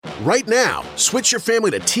Right now, switch your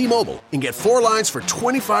family to T-Mobile and get 4 lines for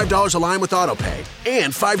 $25 a line with AutoPay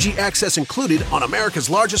and 5G access included on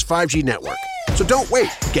America's largest 5G network. So don't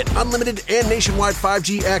wait. Get unlimited and nationwide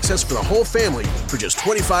 5G access for the whole family for just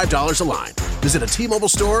 $25 a line. Visit a T-Mobile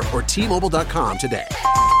store or T-Mobile.com today.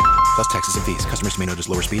 Plus taxes and fees. Customers may notice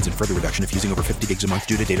lower speeds and further reduction if using over 50 gigs a month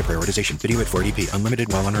due to data prioritization. Video at 480p. Unlimited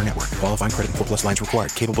while on our network. Qualifying credit and 4+ lines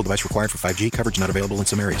required. Capable device required for 5G. Coverage not available in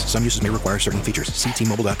some areas. Some uses may require certain features. See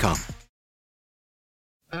T-Mobile.com.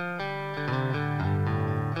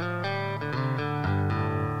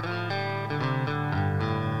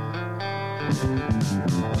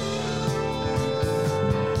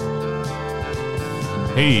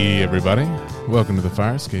 Hey, everybody. Welcome to the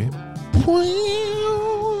Fire Escape.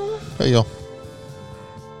 Hey, y'all.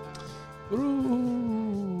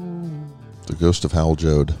 The ghost of Hal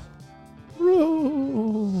Jode.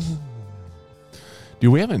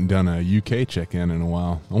 Dude, we haven't done a UK check-in in a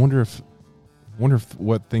while. I wonder if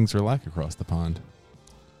what things are like across the pond.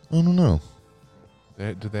 I don't know.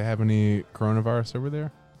 Do they have any coronavirus over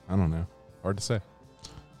there? I don't know. Hard to say.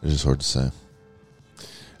 It's just hard to say.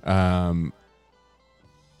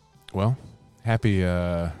 Well, happy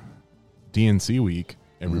DNC week,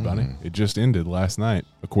 everybody. It just ended last night,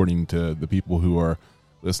 according to the people who are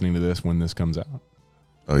listening to this when this comes out.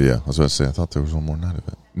 Oh, yeah. I was about to say, I thought there was one more night of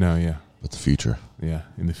it. No, yeah. But the future. Yeah,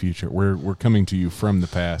 in the future. We're coming to you from the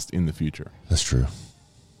past in the future. That's true.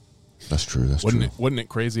 That's true. That's Wasn't true. Wasn't it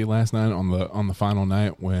crazy last night on the final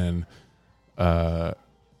night when Joe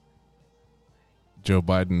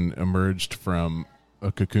Biden emerged from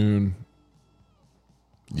a cocoon?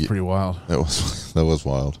 Yeah, pretty wild. That was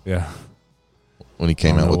wild. Yeah. When he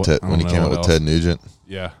came out with Ted Nugent.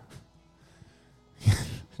 Yeah.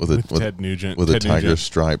 with Ted Nugent. With a tiger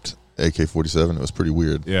striped AK-47. It was pretty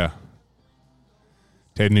weird. Yeah.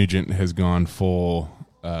 Ted Nugent has gone full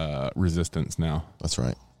resistance now. That's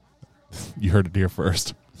right. You heard it here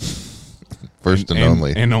first. First and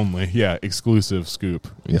only. And only. Yeah. Exclusive scoop.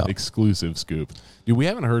 Yeah. Exclusive scoop. Dude, we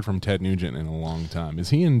haven't heard from Ted Nugent in a long time.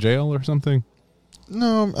 Is he in jail or something?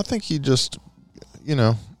 No, I think he just, I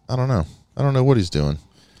don't know. I don't know what he's doing.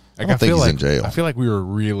 Like, I think he's in jail. I feel like we were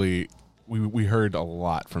really, we heard a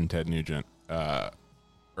lot from Ted Nugent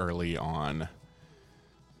early on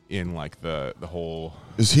in like the whole.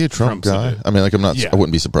 Is he a Trump guy? I mean, like I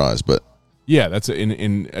wouldn't be surprised, but. Yeah, that's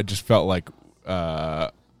in. I just felt like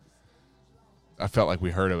I felt like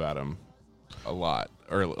we heard about him a lot,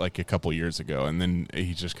 or like a couple years ago, and then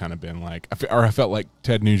he's just kind of been like, I felt like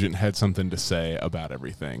Ted Nugent had something to say about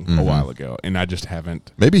everything a while ago, and I just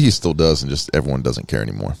haven't. Maybe he still does, and just everyone doesn't care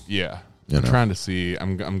anymore. Yeah, I'm trying to see.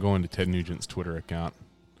 I'm going to Ted Nugent's Twitter account.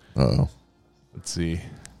 Uh-oh. Let's see.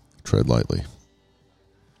 Tread lightly.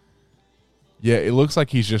 Yeah, it looks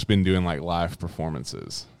like he's just been doing like live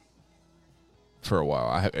performances for a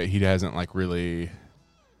while. He hasn't like really.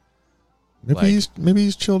 Maybe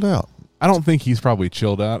he's chilled out. I don't think he's probably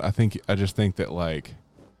chilled out. I just think that like.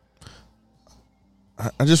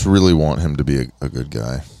 I just really want him to be a good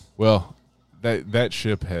guy. Well, that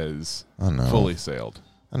ship has fully sailed.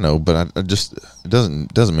 I know, but it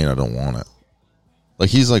doesn't mean I don't want it. Like,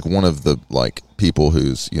 he's like one of the like people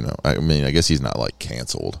who's, I mean, I guess he's not like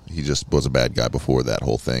canceled. He just was a bad guy before that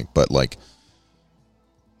whole thing. But like,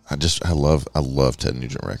 I love Ted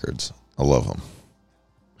Nugent records. I love them.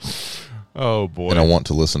 Oh boy! And I want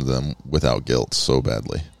to listen to them without guilt so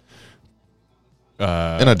badly.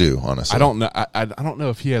 And I do, honestly. I don't know. I don't know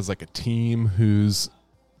if he has like a team who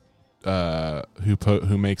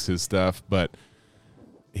makes his stuff, but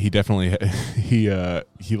he definitely he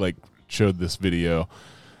like showed this video.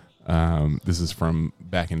 This is from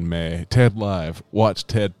back in May. Ted Live. Watch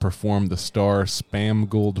Ted perform the Star Spam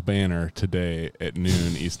Gold banner today at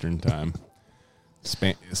noon Eastern Time.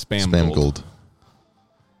 Spam Gold.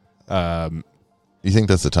 You think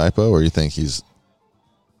that's a typo, or you think he's,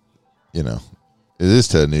 it is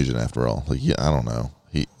Ted Nugent after all. Like, yeah, I don't know.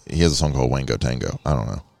 He has a song called Wango Tango. I don't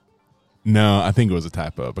know. No, I think it was a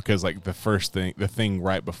typo because like the thing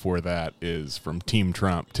right before that is from Team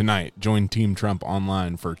Trump. Tonight, join Team Trump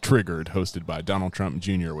online for Triggered, hosted by Donald Trump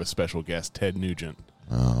Jr. with special guest Ted Nugent.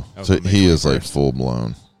 Oh, so he is like full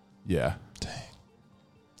blown. Yeah. Dang.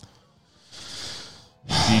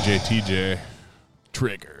 DJ TJ,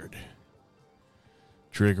 Triggered.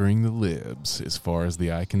 Triggering the libs as far as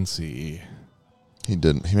the eye can see. He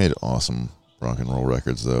made awesome rock and roll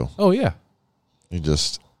records, though. Oh, yeah. He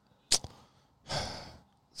just...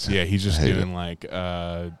 So, yeah, he's just doing like,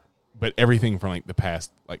 but everything from like the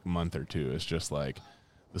past like month or two is just like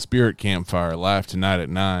the Spirit Campfire live tonight at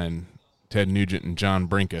 9. Ted Nugent and John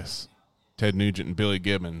Brinkus. Ted Nugent and Billy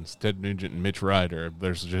Gibbons, Ted Nugent and Mitch Ryder.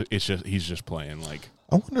 He's just playing like.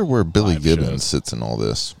 I wonder where Billy Gibbons shows. sits in all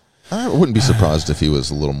this. I wouldn't be surprised if he was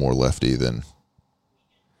a little more lefty than.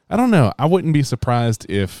 I don't know. I wouldn't be surprised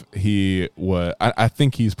if he was. I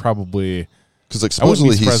think he's probably. Because like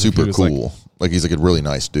supposedly he's super he cool. Like he's like a really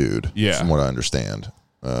nice dude. Yeah. From what I understand.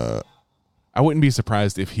 I wouldn't be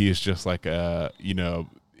surprised if he is just like a,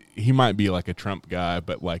 he might be like a Trump guy,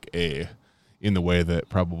 but like in the way that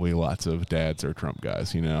probably lots of dads are Trump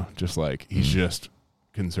guys, just like he's just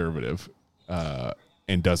conservative,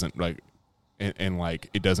 and doesn't like, and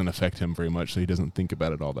like it doesn't affect him very much, so he doesn't think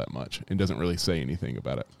about it all that much and doesn't really say anything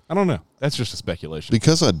about it. I don't know. That's just a speculation.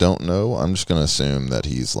 Because I don't know, I'm just going to assume that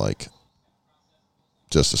he's like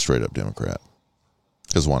just a straight up Democrat.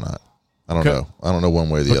 Because why not? I don't know. I don't know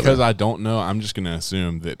one way or the other. Because I don't know, I'm just going to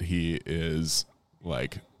assume that he is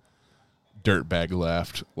like dirtbag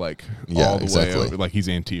left, like all the way over, like he's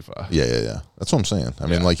Antifa. Yeah. That's what I'm saying. I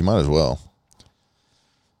mean, like you might as well.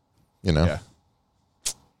 Yeah.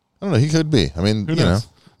 I don't know. He could be. I mean, Who knows?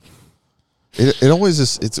 It always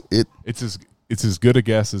is. It's as good a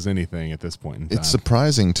guess as anything at this point in time. It's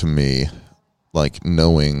surprising to me, like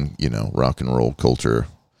knowing rock and roll culture.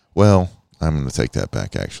 Well, I'm going to take that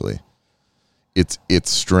back. Actually, it's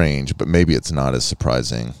strange, but maybe it's not as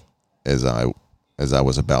surprising as I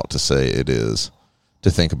was about to say it is.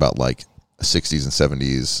 To think about like 60s and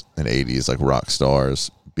 70s and 80s, like rock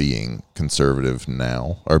stars being conservative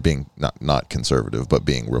now, or being not conservative, but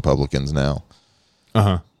being Republicans now.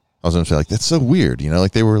 I was going to say, like, that's so weird,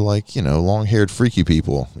 like they were like, long-haired freaky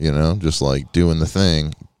people, just like doing the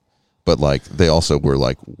thing. But like they also were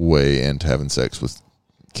like way into having sex with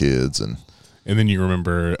kids. And then you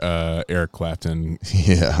remember Eric Clapton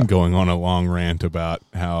going on a long rant about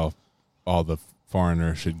how all the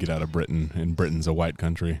foreigners should get out of Britain, and Britain's a white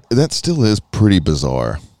country. That still is pretty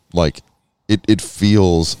bizarre. Like, it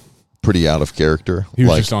feels pretty out of character. He was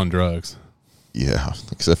like, just on drugs. Yeah,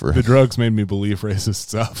 except for... The drugs made me believe racist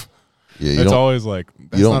stuff. Yeah, it's always like...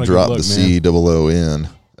 You don't drop the COON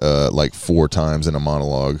like 4 times in a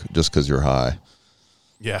monologue just because you're high.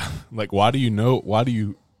 Yeah. Like, why do you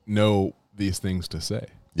know these things to say?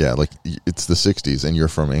 Yeah, like, it's the 60s and you're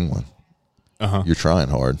from England. You're trying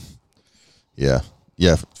hard. Yeah.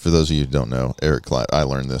 Yeah, for those of you who don't know, Eric Clapton, I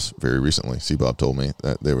learned this very recently. C-Bob told me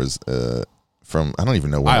that there was from, I don't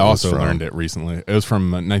even know when I it was also from. learned it recently. It was from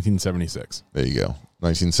 1976. There you go.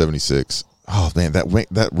 1976. Oh, man,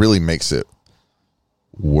 that really makes it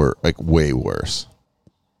way worse.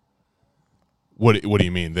 What do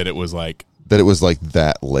you mean? That it was like... That it was like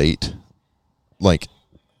that late? Like...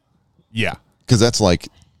 Yeah. Because that's like...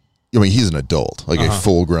 I mean, he's an adult, like a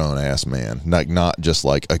full-grown ass man, like not just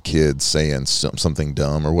like a kid saying something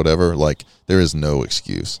dumb or whatever. Like there is no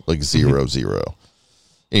excuse, like 0.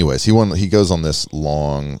 Anyways, he goes on this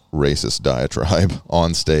long racist diatribe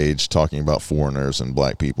on stage talking about foreigners and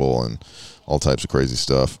black people and all types of crazy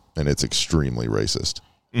stuff, and it's extremely racist,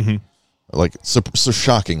 like so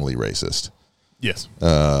shockingly racist. Yes.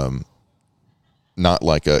 Not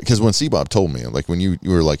like because when C-Bob told me, like when you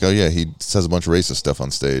were like, oh yeah, he says a bunch of racist stuff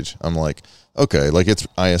on stage, I'm like, okay, like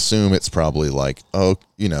I assume it's probably like, oh,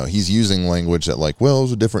 he's using language that like, well, it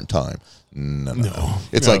was a different time. No.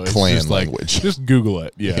 It's like Klan language. Like, just Google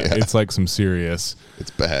it. Yeah, it's like some serious.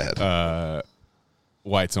 It's bad.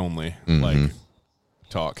 Whites only like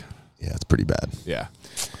talk. Yeah, it's pretty bad. Yeah.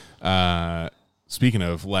 Speaking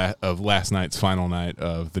of last night's final night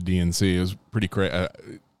of the DNC, it was pretty crazy.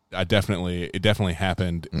 It definitely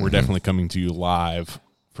happened. We're definitely coming to you live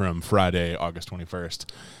from Friday, August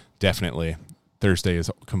 21st. Definitely. Thursday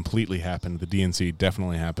has completely happened. The DNC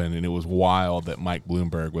definitely happened, and it was wild that Mike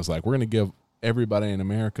Bloomberg was like, we're going to give everybody in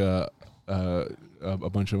America a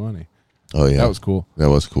bunch of money. Oh, yeah. That was cool. That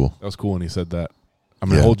was cool. That was cool when he said that. I'm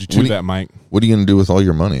going to hold you to that, Mike. What are you going to do with all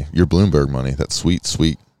your money? Your Bloomberg money, that sweet,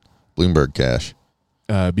 sweet Bloomberg cash.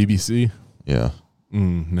 BBC? Yeah.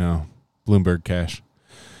 No. Bloomberg cash.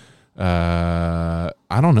 I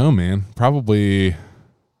don't know, man. Probably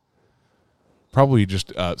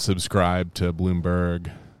just subscribe to Bloomberg,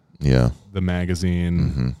 the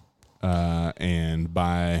magazine, and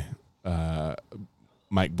buy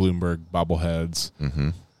Mike Bloomberg bobbleheads.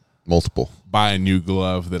 Multiple. Buy a new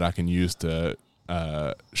glove that I can use to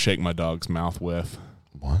shake my dog's mouth with.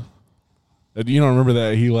 What? You don't remember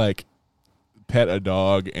that he like pet a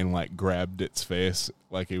dog and like grabbed its face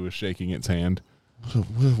like he was shaking its hand? What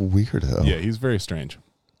a weirdo. Yeah, he's very strange.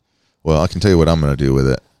 Well, I can tell you what I'm going to do with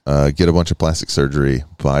it. Get a bunch of plastic surgery,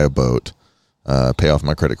 buy a boat, pay off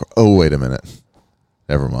my credit card. Oh, wait a minute.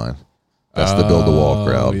 Never mind. That's the Build the Wall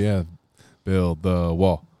crowd. Yeah, Build the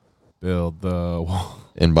Wall. Build the wall.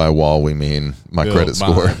 And by wall, we mean my Build credit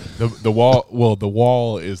score. The wall. Well, the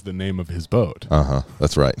wall is the name of his boat.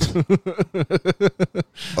 That's right.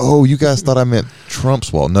 Oh, you guys thought I meant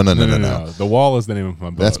Trump's wall. No. The wall is the name of my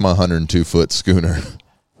boat. That's my 102-foot schooner.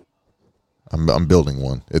 I'm building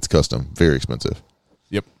one. It's custom, very expensive.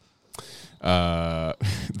 Yep. The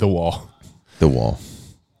wall. The wall.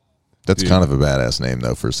 That's Dude. kind of a badass name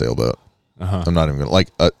though for a sailboat. I'm not even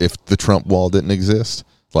gonna if the Trump wall didn't exist,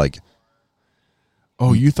 like.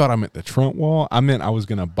 Oh, you thought I meant the Trump wall? I meant I was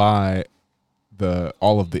gonna buy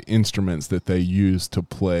all of the instruments that they use to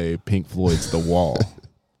play Pink Floyd's The Wall.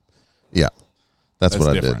 Yeah, that's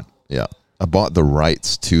what different. I did. Yeah, I bought the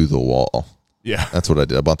rights to the wall. Yeah, that's what I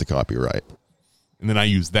did. I bought the copyright, and then I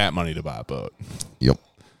used that money to buy a boat. Yep.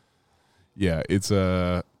 Yeah, it's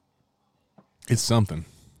something.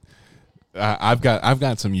 I've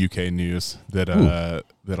got some UK news that'll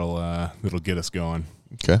get us going.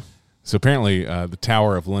 Okay. So apparently, the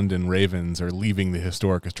Tower of London ravens are leaving the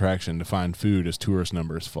historic attraction to find food as tourist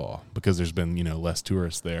numbers fall, because there's been less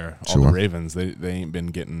tourists there. All the ravens they ain't been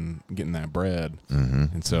getting that bread,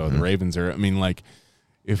 and so the ravens are. I mean, like,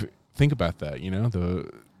 if think about that,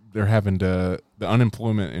 they're having the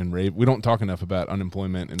unemployment in we don't talk enough about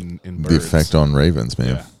unemployment in birds. The effect on ravens,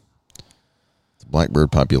 man. Yeah. The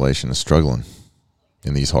blackbird population is struggling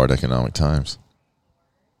in these hard economic times.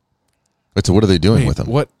 Wait, so what are they doing with them?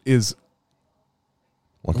 What is?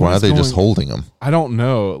 Why are they just holding them? I don't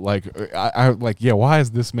know. Like, why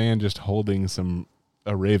is this man just holding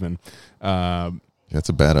a raven? That's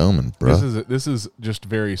a bad omen, bro. This is just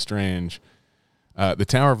very strange. The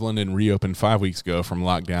Tower of London reopened 5 weeks ago from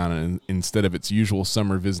lockdown, and instead of its usual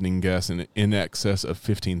summer visiting guests in excess of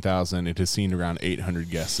 15,000, it has seen around 800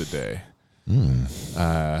 guests a day.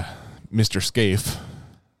 Mr. Scaife,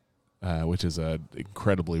 which is an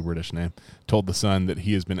incredibly British name, told The Sun that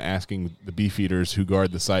he has been asking the beefeaters who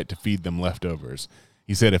guard the site to feed them leftovers.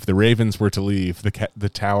 He said if the ravens were to leave, the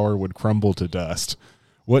tower would crumble to dust.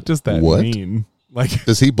 What does that mean? Like,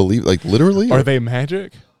 does he believe, like, literally? Are they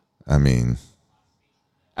magic? I mean,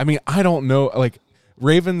 I don't know. Like,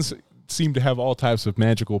 ravens seem to have all types of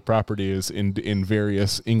magical properties in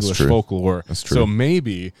various English folklore. That's true. So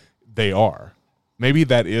maybe they are. Maybe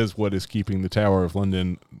that is what is keeping the Tower of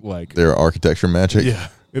London, like... Their architecture magic? Yeah.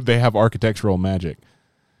 They have architectural magic.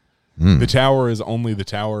 The tower is only the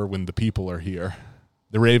tower when the people are here.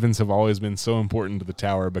 The ravens have always been so important to the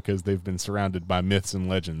tower because they've been surrounded by myths and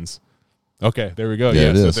legends. Okay, there we go.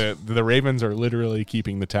 Yeah, so the ravens are literally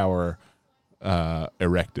keeping the tower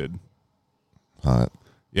erected. Hot.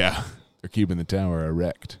 Yeah, they're keeping the tower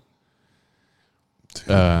erect.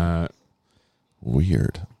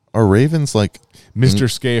 Weird. Are ravens like...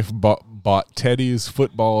 Mr. Scaife bought teddies,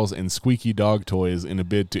 footballs, and squeaky dog toys in a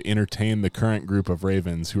bid to entertain the current group of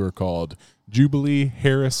ravens, who are called Jubilee,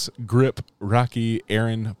 Harris, Grip, Rocky,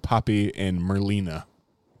 Aaron, Poppy, and Merlina.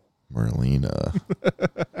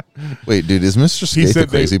 Wait, dude, is Mr. Scaife a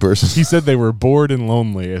crazy person? He said they were bored and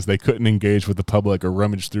lonely as they couldn't engage with the public or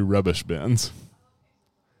rummage through rubbish bins.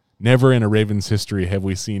 Never in a raven's history have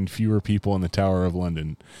we seen fewer people in the Tower of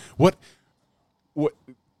London.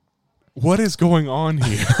 What is going on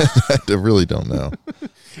here? I really don't know.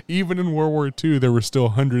 Even in World War II, there were still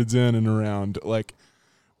hundreds in and around. Like,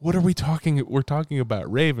 what are we talking? We're talking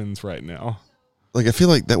about ravens right now. Like, I feel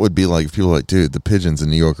like that would be like if people are like, dude, the pigeons in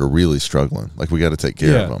New York are really struggling. Like, we got to take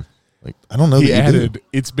care of them. Like, I don't know. He added,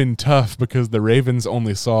 it's been tough because the ravens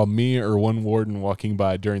only saw me or one warden walking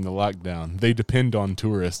by during the lockdown. They depend on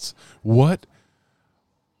tourists. What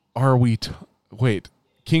are we... Wait.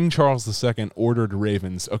 King Charles II ordered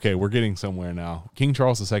ravens. Okay, we're getting somewhere now. King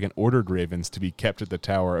Charles II ordered ravens to be kept at the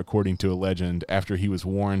tower, according to a legend, after he was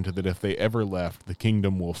warned that if they ever left, the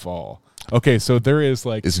kingdom will fall. Okay, so there is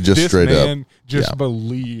like... It's just this straight man up. just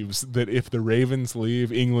believes that if the ravens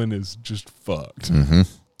leave, England is just fucked. Mm-hmm.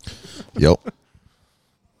 Yep.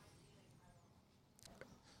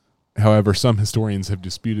 However, some historians have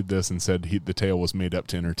disputed this and said the tale was made up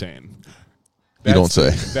to entertain. You don't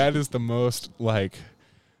say. That is the most, like...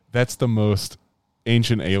 That's the most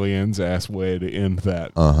Ancient Aliens ass way to end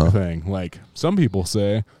that thing. Like, some people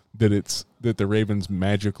say that the ravens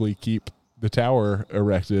magically keep the tower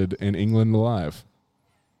erected and England alive.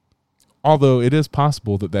 Although it is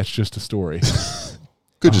possible that that's just a story.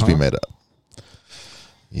 Could just be made up.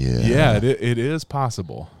 Yeah. Yeah, it is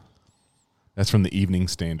possible. That's from the Evening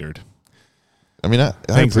Standard. I mean, I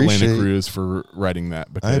Thanks, appreciate... Atlantic Cruise, for writing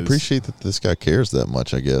that. Because I appreciate that this guy cares that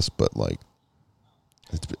much, I guess, but, like,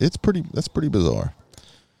 that's pretty bizarre.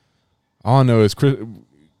 All I know is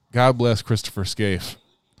God bless Christopher Scaife,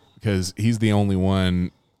 because he's the only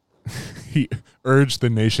one he urged the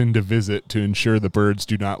nation to visit to ensure the birds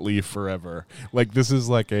do not leave forever. Like, this is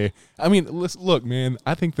like look, man,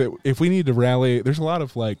 I think that if we need to rally, there's a lot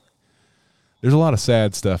of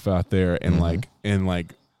sad stuff out there, and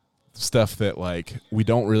like stuff that like we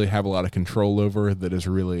don't really have a lot of control over, that is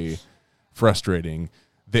really frustrating,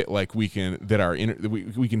 that like we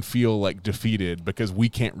can feel like defeated because we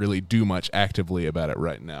can't really do much actively about it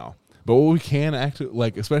right now. But what we can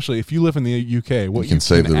especially if you live in the UK, what you can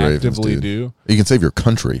save the actively Ravens, do, you can save your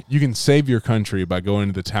country. You can save your country by going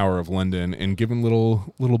to the Tower of London and giving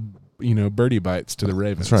little birdie bites to the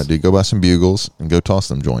Ravens. That's right, dude. Go buy some bugles and go toss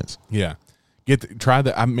them joints. Yeah. Try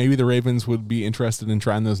that. Maybe the Ravens would be interested in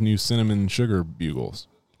trying those new cinnamon sugar bugles.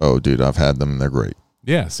 Oh, dude, I've had them and they're great.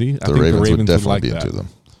 Yeah, see, the Ravens would definitely be into them.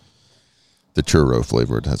 The churro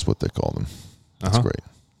flavored, that's what they call them. That's great.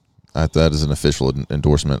 That is an official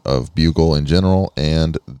endorsement of Bugle in general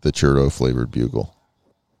and the churro flavored Bugle.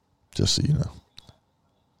 Just so you know.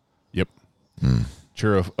 Yep.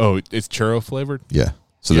 Churro. Oh, it's churro flavored? Yeah.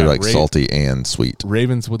 So they're like salty and sweet.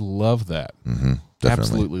 Ravens would love that. Mm-hmm. Definitely.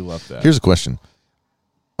 Absolutely love that. Here's a question: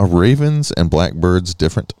 are ravens and blackbirds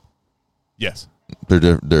different? Yes.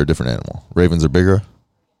 They're a different animal. Ravens are bigger.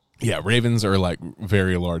 Yeah, ravens are like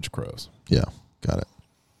very large crows. Yeah, got it.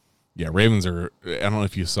 Yeah, ravens are. I don't know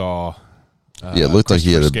if you saw. It looked like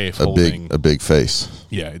he had a big face.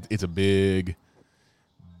 Yeah, it's a big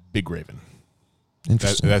raven.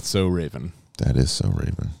 Interesting. That's so raven. That is so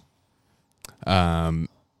raven.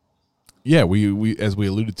 Yeah, we as we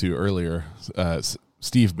alluded to earlier,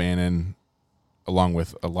 Steve Bannon, along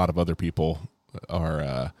with a lot of other people,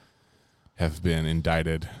 have been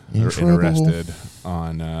indicted or arrested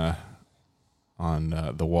on the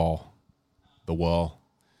wall,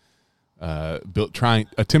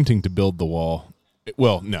 attempting to build the wall.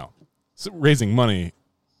 Well, no, raising money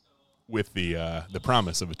with the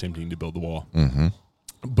promise of attempting to build the wall,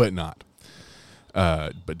 but not.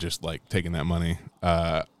 But just like taking that money.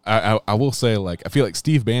 I will say, like, I feel like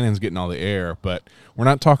Steve Bannon's getting all the air, but we're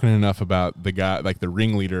not talking enough about the guy, like the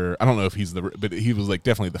ringleader. I don't know if but he was like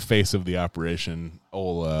definitely the face of the operation.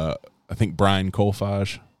 I think Brian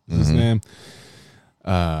Colfage is his name.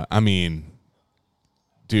 I mean,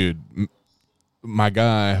 dude, my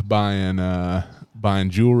guy buying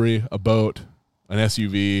jewelry, a boat, an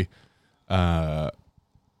SUV,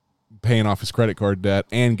 paying off his credit card debt,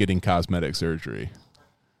 and getting cosmetic surgery.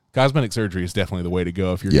 Cosmetic surgery is definitely the way to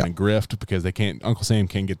go if you're going to grift, because Uncle Sam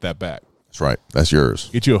can't get that back. That's right. That's yours.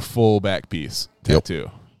 Get you a full back piece tattoo.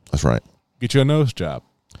 Yep. That's right. Get you a nose job.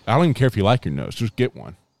 I don't even care if you like your nose. Just get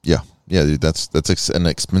one. Yeah. Yeah, dude, that's an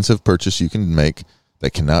expensive purchase you can make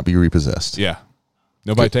that cannot be repossessed. Yeah.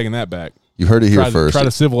 Nobody taking that back. You heard it here first. Try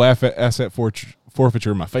to civil asset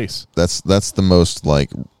forfeiture in my face. That's the most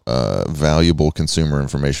valuable consumer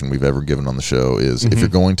information we've ever given on the show is if you're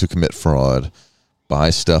going to commit fraud, buy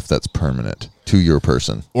stuff that's permanent to your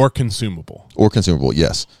person. Or consumable.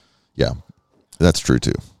 Yes. Yeah. That's true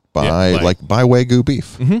too. Buy Wagyu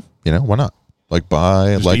beef. Mm-hmm. You know, why not? Like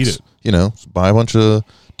buy eat it. Buy a bunch of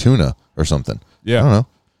tuna or something. Yeah. I don't know.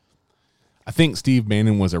 I think Steve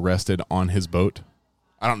Bannon was arrested on his boat.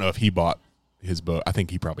 I don't know if he bought his boat. I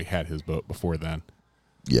think he probably had his boat before then.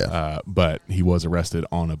 Yeah. But he was arrested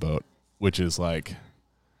on a boat, which is like,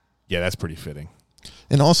 yeah, that's pretty fitting.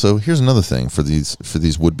 And also, here's another thing for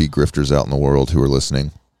these would-be grifters out in the world who are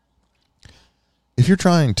listening. If you're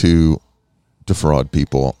trying to defraud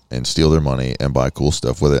people and steal their money and buy cool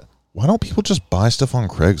stuff with it, why don't people just buy stuff on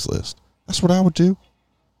Craigslist? That's what I would do.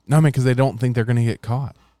 No, man, because they don't think they're going to get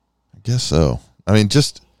caught. I guess so. I mean,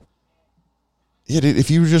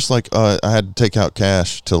 if you were just like, I had to take out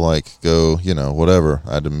cash to go, whatever.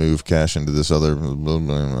 I had to move cash into this other, I don't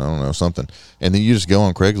know, something. And then you just go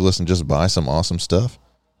on Craigslist and just buy some awesome stuff.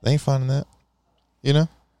 They ain't finding that.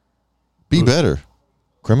 Be better.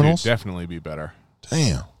 Criminals? Dude, definitely be better.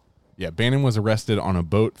 Damn. Yeah, Bannon was arrested on a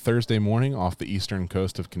boat Thursday morning off the eastern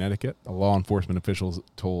coast of Connecticut. A law enforcement officials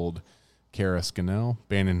told Kara Scannell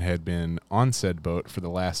Bannon had been on said boat for the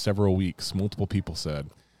last several weeks, multiple people said.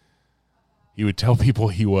 He would tell people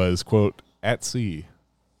he was, quote, at sea.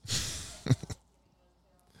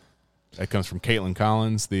 That comes from Caitlin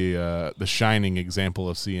Collins, the shining example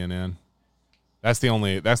of CNN. That's the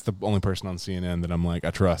only person on CNN that I'm like, I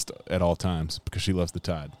trust at all times because she loves the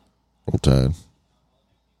Tide. Roll Tide.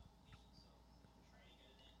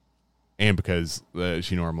 And because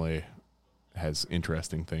she normally has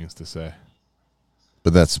interesting things to say.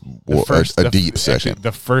 But that's a deep second. Actually,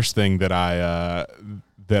 the first thing that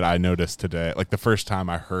I noticed today, like the first time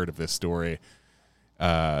I heard of this story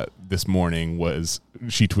this morning, was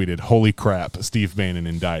she tweeted, "Holy crap, Steve Bannon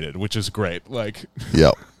indicted," which is great. Like,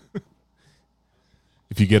 yep.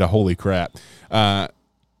 if you get a holy crap. Now,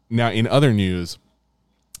 in other news,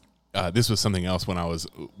 this was something else when I was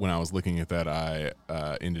looking at that. I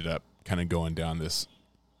ended up kind of going down this,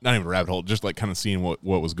 not even a rabbit hole, just like kind of seeing what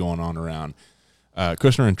was going on around.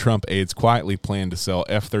 Kushner and Trump aides quietly plan to sell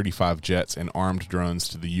F-35 jets and armed drones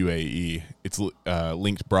to the UAE. It's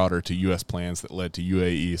linked broader to U.S. plans that led to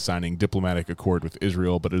UAE signing diplomatic accord with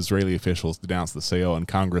Israel, but Israeli officials denounced the sale, and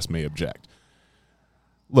Congress may object.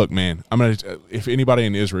 Look, man, if anybody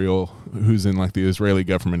in Israel who's in like the Israeli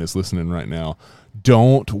government is listening right now,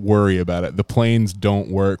 don't worry about it. The planes don't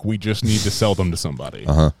work. We just need to sell them to somebody.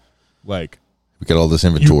 Like, we got all this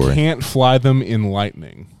inventory. You can't fly them in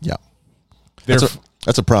lightning. Yeah.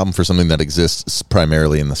 That's a problem for something that exists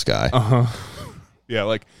primarily in the sky. Yeah,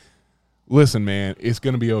 like, listen, man, it's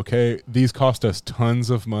going to be okay. These cost us tons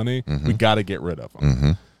of money. We got to get rid of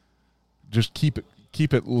them. Just keep it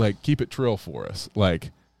trill for us.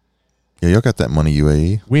 Like, yeah, y'all got that money,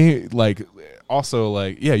 UAE. We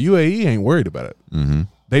UAE ain't worried about it.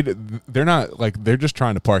 They're not, like, they're just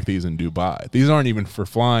trying to park these in Dubai. These aren't even for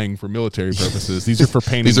flying for military purposes. These are for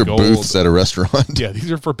painting these are gold. Booths at a restaurant. Yeah,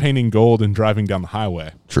 these are for painting gold and driving down the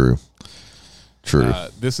highway. True.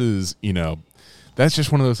 This is, that's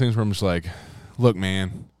just one of those things where I'm just like, look,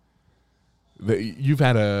 man, you've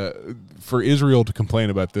had for Israel to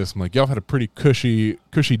complain about this, I'm like, y'all had a pretty cushy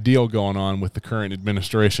deal going on with the current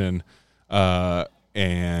administration,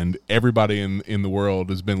 and everybody in the world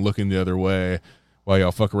has been looking the other way while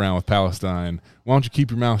y'all fuck around with Palestine. Why don't you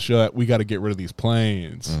keep your mouth shut? We got to get rid of these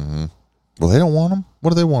planes. Well, they don't want them.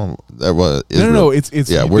 What do they want? No. It's we're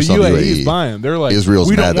the selling UAE's buying them. They're like, Israel's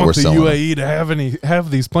we mad don't that we're want the selling UAE to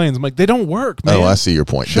have these planes. I'm like, they don't work, man. Oh, I see your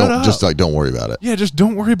point. Shut up. Just like, don't worry about it. Yeah, just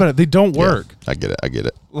don't worry about it. They don't work. Yeah, I get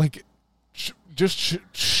it. Like, shh.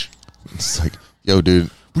 It's like, yo,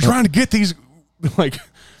 dude, we're trying to get these. Like,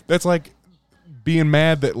 that's like being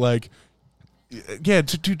mad that, like, yeah,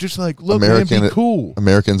 just like, look, man, be cool.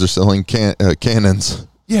 Americans are selling cannons.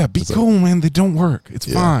 Yeah, be cool, man. They don't work.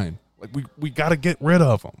 It's fine. Like, we got to get rid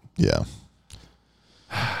of them. Yeah.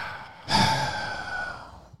 I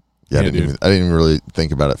didn't even really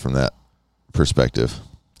think about it from that perspective.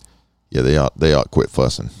 Yeah, they ought quit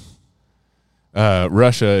fussing.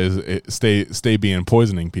 Russia is stay being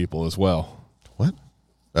poisoning people as well. What?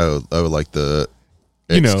 Oh, like the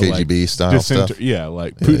ex-KGB style stuff? Yeah,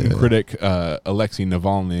 like Putin critic Alexei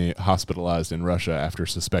Navalny hospitalized in Russia after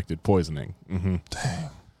suspected poisoning. Dang.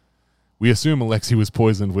 We assume Alexei was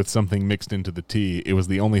poisoned with something mixed into the tea. It was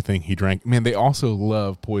the only thing he drank. Man, they also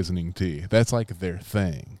love poisoning tea. That's like their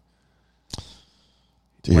thing.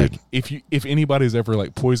 Dude. Like, if anybody's ever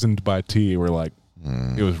like poisoned by tea, we're like,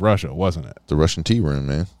 it was Russia, wasn't it? The Russian tea room,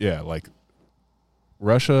 man. Yeah, like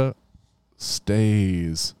Russia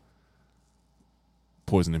stays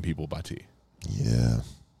poisoning people by tea. Yeah.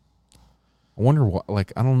 I wonder what,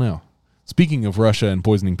 like, I don't know. Speaking of Russia and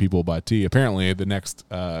poisoning people by tea, apparently the next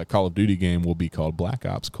Call of Duty game will be called Black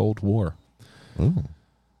Ops Cold War. Ooh.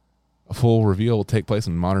 A full reveal will take place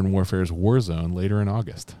in Modern Warfare's Warzone later in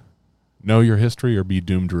August. Know your history or be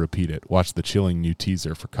doomed to repeat it. Watch the chilling new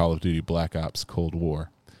teaser for Call of Duty Black Ops Cold War.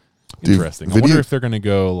 Interesting. Dude, I wonder if they're going to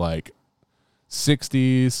go like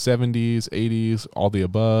 60s, 70s, 80s, all the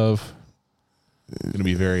above. It's going to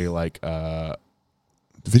be very like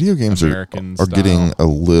video games are getting a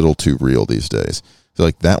little too real these days. So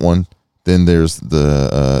like that one, then there's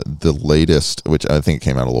the latest, which I think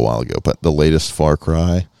came out a little while ago, but the latest Far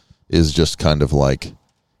Cry is just kind of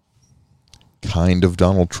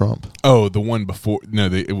Donald Trump. Oh, the one before? No,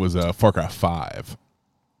 it was Far Cry 5.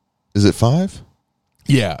 Is it 5?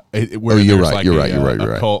 Yeah. You're right. You're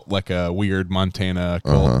right. Cult, like a weird Montana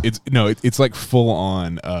cult. It's like full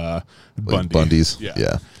on Bundy. Bundy's.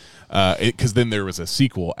 Yeah. Because then there was a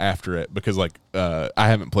sequel after it because I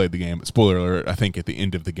haven't played the game, but spoiler alert, I think at the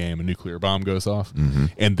end of the game a nuclear bomb goes off. Mm-hmm.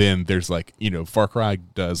 And then there's Far Cry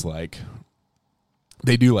does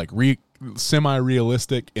they do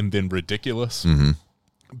semi-realistic and then ridiculous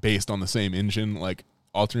based on the same engine, like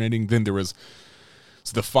alternating. Then there was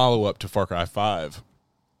the follow-up to Far Cry 5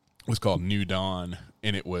 was called New Dawn,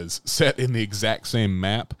 and it was set in the exact same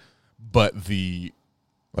map, but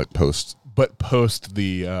post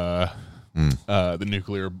the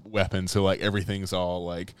nuclear weapon, so everything's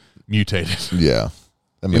all mutated. Yeah,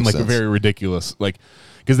 that makes sense. A very ridiculous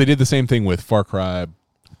because they did the same thing with Far Cry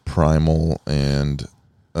Primal and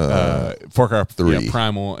Far Cry 3,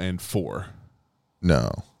 Primal and 4.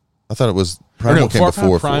 No, I thought it was Primal came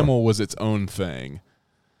before. Primal 4 was its own thing.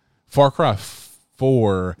 Far Cry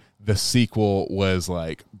 4, the sequel was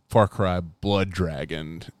Far Cry Blood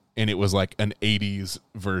Dragon, and it was like an 80s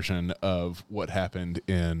version of what happened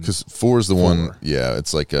in. Because 4 is the 4. one. Yeah,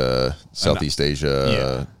 it's like Southeast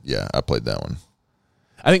Asia. Yeah, I played that one.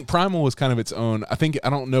 I think Primal was kind of its own. I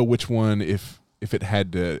don't know which one. If it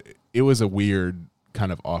had to, it was a weird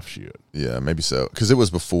kind of offshoot. Yeah, maybe so. Because it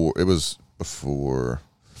was before. It was before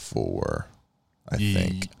 4. I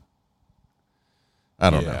think. I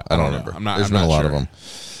don't know. I don't remember. There's been a lot of them.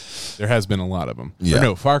 There has been a lot of them. Yeah. Or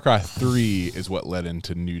no, Far Cry 3 is what led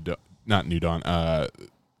into not New Dawn,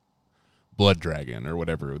 Blood Dragon or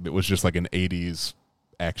whatever. It was just like an 80s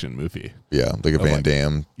action movie. Yeah, like a Van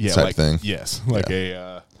Damme type thing. Yes, like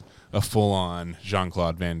a full-on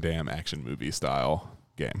Jean-Claude Van Damme action movie style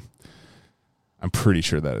game. I'm pretty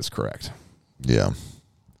sure that is correct. Yeah.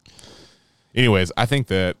 Anyways, I think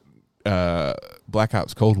that Black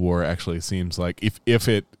Ops Cold War actually seems like if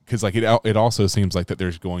it, because like it also seems like that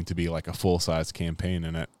there's going to be like a full size campaign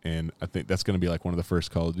in it, and I think that's going to be like one of the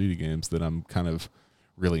first Call of Duty games that I'm kind of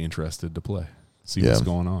really interested to play, see what's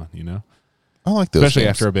going on, you know. I like those, especially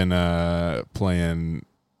games. after I've been playing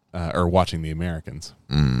or watching The Americans.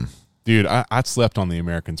 Dude, I slept on The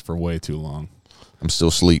Americans for way too long. I'm still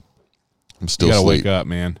asleep. You gotta wake up,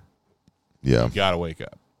 man. Yeah, you gotta wake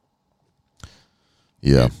up.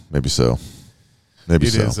 Yeah, maybe so. Maybe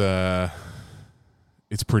it so. Is.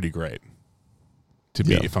 It's pretty great. To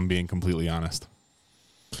be, if I'm being completely honest,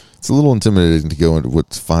 it's a little intimidating to go into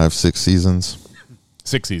 5-6 seasons.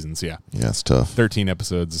 6 seasons, yeah. Yeah, it's tough. 13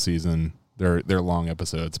 episodes a season. They're long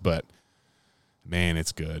episodes, but man,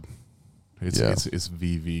 it's good. It's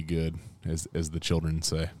VV good, as the children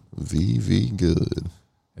say. VV good,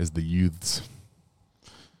 as the youths.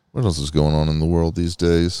 What else is going on in the world these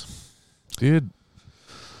days, dude?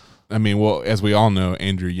 I mean, well, as we all know,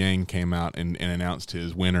 Andrew Yang came out and announced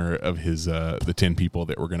his winner of his the 10 people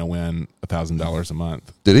that were going to win $1,000 a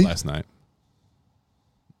month. Did he? Last night?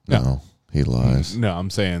 No, he lies. No, I'm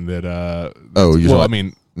saying that. I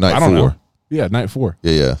mean, night 4. Know. Yeah, night 4.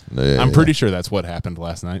 Yeah. I'm pretty sure that's what happened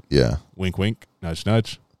last night. Yeah. Wink, wink. Nudge,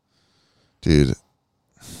 nudge. Dude,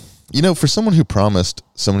 you know, for someone who promised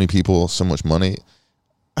so many people so much money,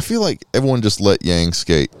 I feel like everyone just let Yang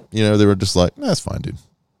skate. You know, they were just like, that's fine, dude.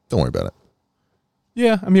 Don't worry about it.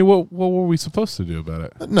 Yeah, I mean, what were we supposed to do about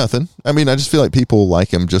it? Nothing. I mean, I just feel like people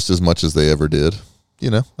like him just as much as they ever did. You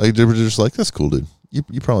know, like they were just like, that's cool, dude. You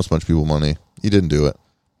promised a bunch of people money. You didn't do it.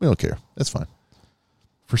 We don't care. That's fine.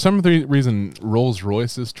 For some reason, Rolls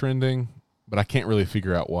Royce is trending, but I can't really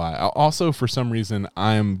figure out why. Also, for some reason,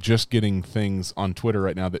 I'm just getting things on Twitter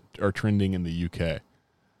right now that are trending in the UK.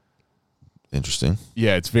 Interesting.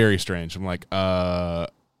 Yeah, it's very strange. I'm like, I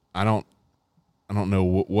don't know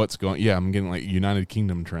what's going. Yeah, I'm getting like United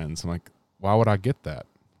Kingdom trends. I'm like, why would I get that?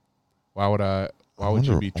 Why would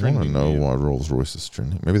you be trending? I want to know why Rolls Royce is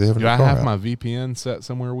trending. Maybe they have. Do I have my VPN set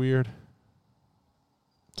somewhere weird?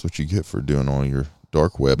 That's what you get for doing all your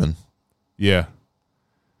dark webbing. Yeah,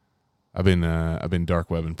 I've been dark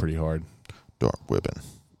webbing pretty hard. Dark webbing.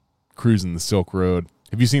 Cruising the Silk Road.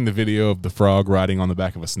 Have you seen the video of the frog riding on the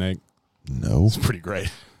back of a snake? No. It's pretty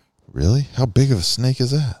great. Really? How big of a snake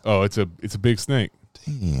is that? Oh, it's a big snake.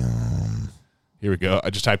 Damn. Here we go.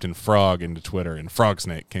 I just typed in frog into Twitter and frog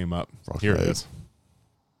snake came up. Here it is.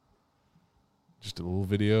 Just a little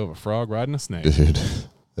video of a frog riding a snake. Dude,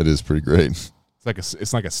 that is pretty great.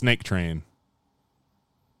 It's like a snake train.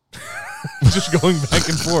 Just going back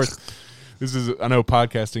and forth. I know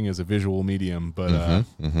podcasting is a visual medium, but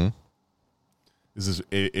this is,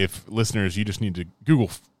 if listeners, you just need to Google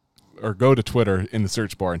or go to Twitter in the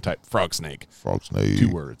search bar and type frog snake. Frog snake. 2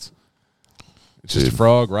 words. It's just a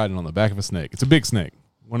frog riding on the back of a snake. It's a big snake.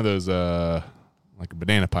 One of those like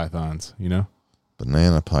banana pythons, you know?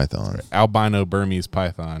 Banana python. Albino Burmese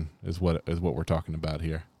python is what we're talking about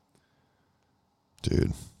here.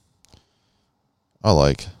 Dude. I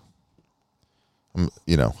like,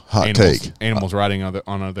 hot animals, take. Animals riding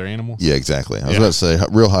on other animals? Yeah, exactly. I was about to say,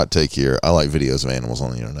 real hot take here. I like videos of animals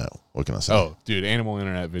on the internet. What can I say? Oh, dude, animal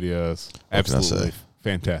internet videos. Absolutely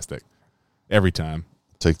fantastic. Every time.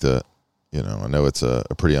 Take the, I know it's a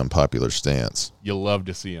pretty unpopular stance. You'll love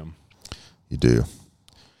to see them. You do.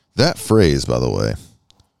 That phrase, by the way.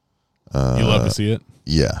 You love to see it?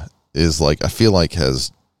 Yeah. Is like, I feel like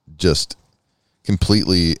has just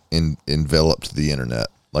completely enveloped the internet.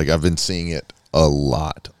 Like, I've been seeing it a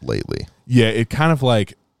lot lately. Yeah, it kind of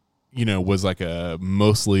like, was like a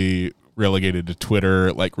mostly relegated to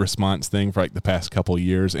Twitter like response thing for like the past couple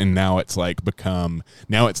years, and now it's like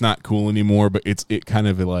now it's not cool anymore, but it kind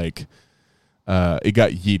of like it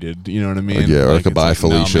got yeeted, you know what I mean? Yeah, or like a Bye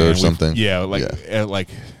Felicia or something. Yeah, like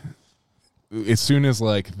as soon as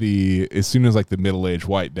the middle-aged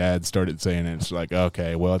white dad started saying it, it's like,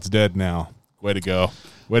 okay, well, it's dead now. Way to go,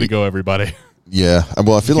 everybody. Yeah,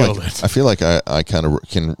 well, I feel like Killed I kind of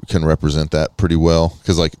can represent that pretty well,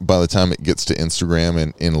 because like by the time it gets to Instagram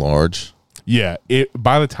and in large, yeah,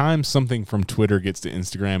 by the time something from Twitter gets to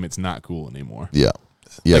Instagram, it's not cool anymore. Yeah,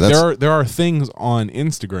 yeah. Like there are things on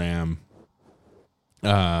Instagram.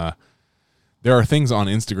 There are things on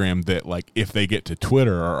Instagram that, like, if they get to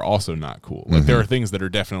Twitter, are also not cool. Like, there are things that are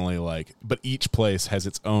definitely like, but each place has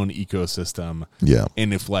its own ecosystem. Yeah.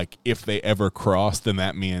 And if they ever cross, then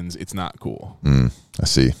that means it's not cool. I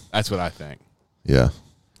see. That's what I think. Yeah.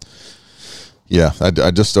 Yeah.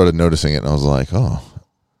 I just started noticing it, and I was like, oh,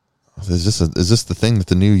 is this the thing that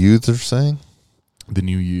the new youths are saying? The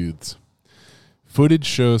new youths. Footage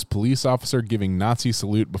shows police officer giving Nazi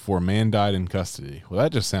salute before man died in custody. Well,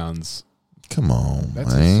 that just sounds... Come on, That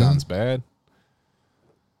man. sounds bad.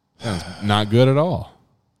 Sounds not good at all.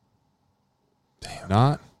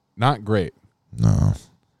 Damn. Not great. No.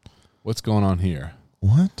 What's going on here?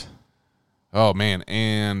 What? Oh man,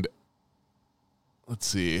 and let's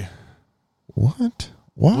see. What?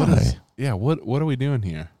 Why? What are we doing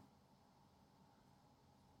here?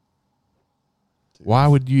 Why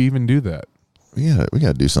would you even do that? We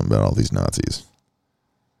gotta do something about all these Nazis.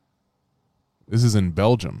 This is in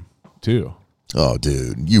Belgium, too. Oh,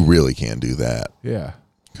 dude, you really can't do that. Yeah.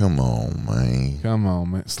 Come on, man. Come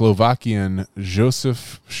on, man. Slovakian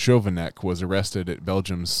Josef Chovanec was arrested at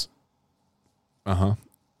Belgium's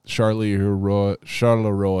Charleroi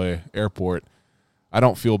Airport. I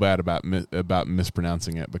don't feel bad about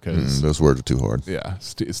mispronouncing it because Those words are too hard. yeah,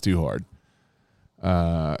 it's too hard.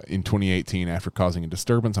 In 2018, after causing a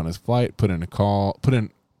disturbance on his flight, put in a call,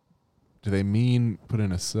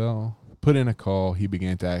 he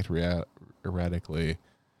began to act erratically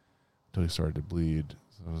until he started to bleed.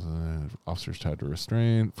 So, officers tried to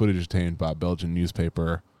restrain. Footage obtained by Belgian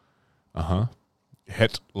newspaper,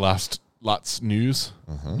 Het Laatste News.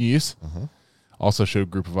 Also showed a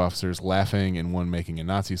group of officers laughing and one making a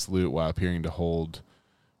Nazi salute while appearing to hold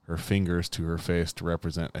her fingers to her face to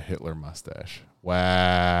represent a Hitler mustache.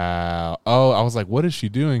 Wow. Oh, I was like, what is she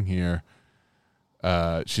doing here?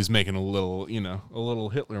 She's making a little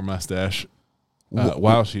Hitler mustache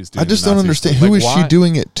while she's doing I just the don't Nazi understand. salute. Who is Why? she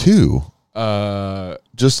doing it to?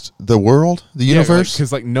 Just the world? The universe?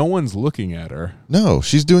 Because no one's looking at her. No,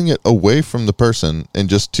 she's doing it away from the person and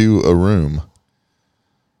just to a room.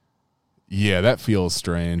 Yeah, that feels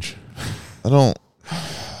strange. I don't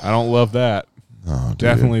love that. Oh, dude.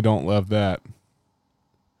 Definitely don't love that.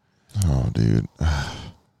 Oh, dude.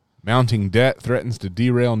 Mounting debt threatens to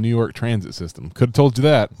derail New York transit system. Could have told you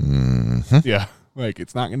that. Mm-hmm. Yeah, like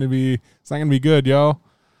it's not gonna be good, y'all.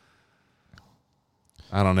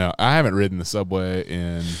 I don't know. I haven't ridden the subway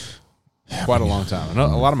in quite a long time. I know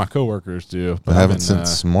a lot of my coworkers do, but I haven't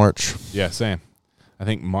since March. Yeah, same. I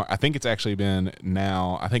think it's actually been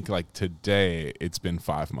now. I think like today it's been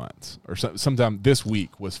 5 months, or sometime this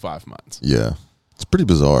week was 5 months. Yeah, it's pretty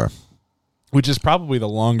bizarre. Which is probably the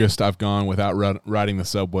longest I've gone without riding the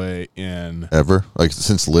subway in ever, like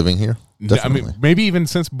since living here. Definitely. I mean, maybe even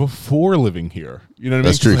since before living here. You know what I mean?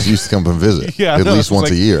 That's true. 'Cause you used to come and visit. Yeah, at least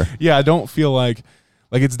once a year. Yeah, I don't feel like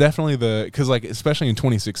it's definitely because like especially in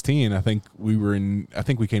 2016, I think we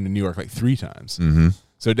came to New York like 3 times. Mm-hmm.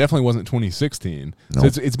 So it definitely wasn't 2016.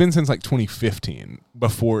 Nope. So it's been since like 2015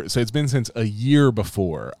 before. So it's been since a year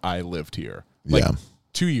before I lived here. Like, yeah.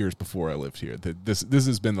 2 years before I lived here. This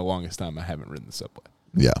has been the longest time I haven't ridden the subway.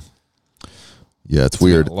 Yeah. Yeah, it's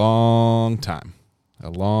weird. Been a long time. A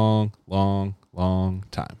long, long, long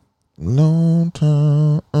time. Long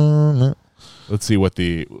time. Let's see what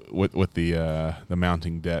the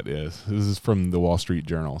mounting debt is. This is from the Wall Street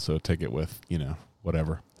Journal, so take it with,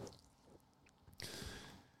 whatever.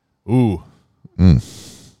 Ooh.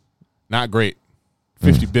 Not great.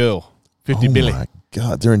 50 bill. 50 oh billy. My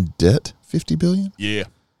God, they're in debt? 50 billion? Yeah.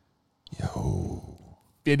 Yo.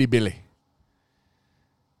 50 billy.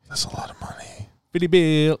 That's a lot of money. 50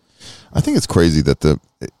 bill. I think it's crazy that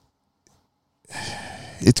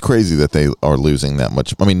they are losing that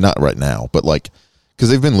much. I mean, not right now, but like, because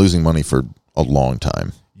they've been losing money for a long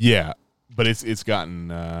time. Yeah, but it's gotten.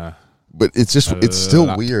 But it's just it's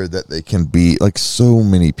still weird that they can be like so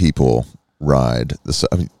many people ride this.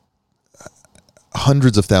 I mean,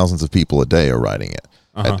 hundreds of thousands of people a day are riding it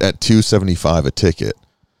at $2.75 a ticket.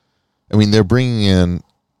 I mean, they're bringing in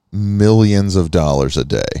millions of dollars a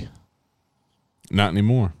day. Not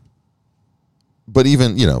anymore. But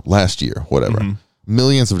even, last year, whatever,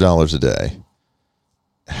 millions of dollars a day.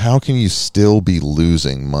 How can you still be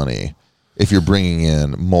losing money if you're bringing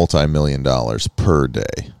in multi-million dollars per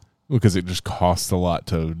day? Because it just costs a lot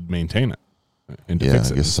to maintain it and to Yeah, fix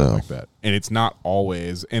I it guess and stuff so. like that. And it's not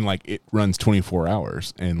always, and like it runs 24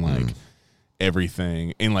 hours and like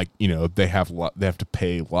everything, and like, you know, they have to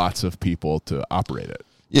pay lots of people to operate it.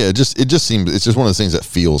 Yeah, it just seems, it's just one of those things that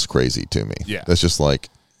feels crazy to me. Yeah. That's just like,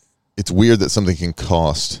 it's weird that something can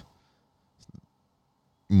cost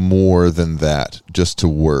more than that just to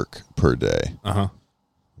work per day.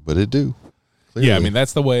 But it do. Clearly. Yeah, I mean,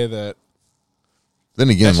 that's the way that. Then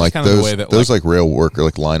again, that's like just kinda the way those that, like rail worker,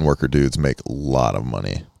 like line worker dudes make a lot of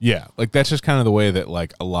money. Yeah, like that's just kind of the way that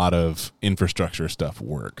like a lot of infrastructure stuff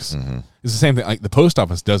works. Mm-hmm. It's the same thing. Like the post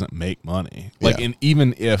office doesn't make money. Like, Yeah. and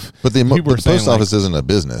even if But the people are saying, post office isn't a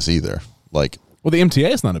business either. Like, well, the MTA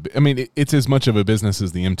is not a. I mean, it's as much of a business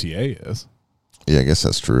as the MTA is. yeah, I guess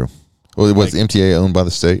that's true. Well, was the MTA owned by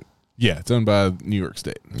the state? Yeah, it's owned by New York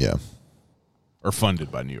State. Yeah. Or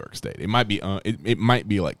funded by New York State. It might be it might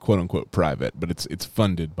be like quote unquote private, but it's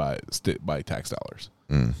funded by tax dollars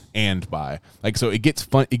and by like, so it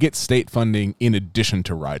gets state funding in addition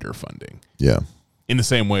to rider funding. Yeah. In the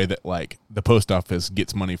same way that like the post office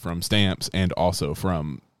gets money from stamps and also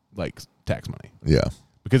from like tax money. Yeah.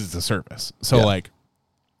 Because it's a service. So Yeah. like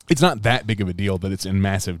it's not that big of a deal that it's in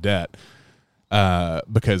massive debt.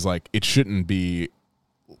 Because like it shouldn't be.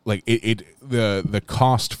 Like the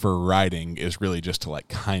cost for riding is really just to like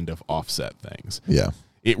kind of offset things. Yeah.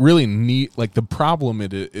 It really like the problem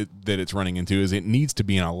that it's running into is it needs to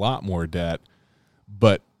be in a lot more debt,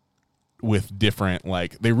 but with different,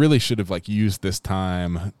 like they really should have like used this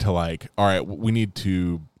time to like, all right, we need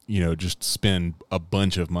to, you know, just spend a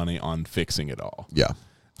bunch of money on fixing it all. Yeah.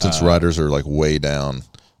 Since riders are like way down,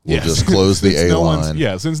 we'll Yes. just close the Since A no one's- line.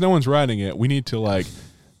 Yeah, since no one's riding it, we need to like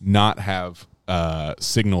not have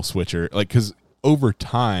signal switcher, like, because over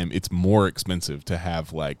time it's more expensive to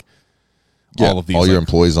have like all of these, all your like,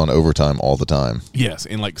 employees on overtime all the time. yes,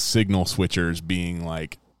 and like signal switchers being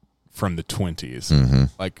like from the 20s. Mm-hmm.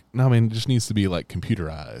 Like, no, I mean, it just needs to be like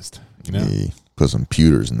computerized, you know. Yeah. Put some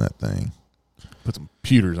pewters in that thing. Put some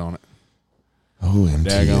pewters on it. Oh,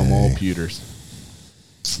 Daggone old MTA.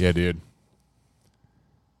 pewters. Yeah, dude.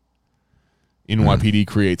 NYPD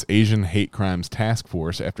creates Asian hate crimes task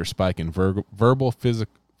force after spike in verbal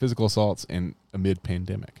physical assaults and amid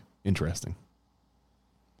pandemic. Interesting.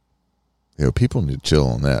 Yeah, people need to chill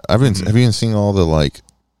on that. Have you been seeing all the like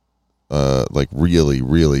really,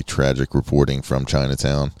 really tragic reporting from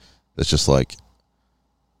Chinatown? That's just like,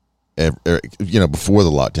 you know, before the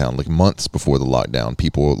lockdown, like months before the lockdown,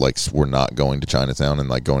 people like were not going to Chinatown and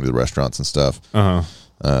like going to the restaurants and stuff.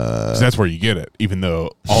 Because that's where you get it, even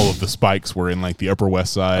though all of the spikes were in like the Upper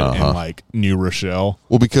West Side and like New Rochelle.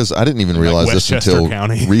 Well, because I didn't even realize this Westchester until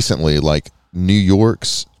County. recently. Like New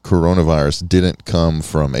York's coronavirus didn't come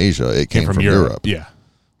from Asia; it came from Europe. Yeah.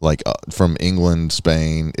 Like from England,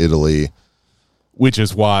 Spain, Italy. Which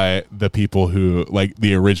is why the people who, like,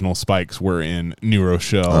 the original spikes were in New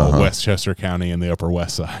Rochelle, Westchester County, and the Upper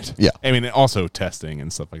West Side. Yeah. I mean, also testing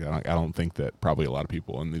and stuff like that. I don't think that probably a lot of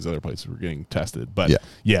people in these other places were getting tested. But,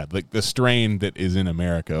 yeah, like the strain that is in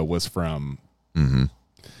America was from,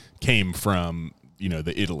 came from, you know,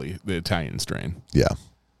 the Italian strain. Yeah.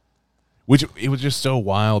 Which, it was just so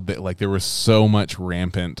wild that, like, there was so much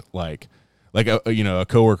rampant, like a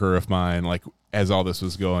coworker of mine, like, as all this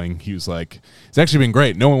was going, he was like, it's actually been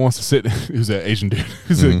great. No one wants to sit. He was an Asian dude.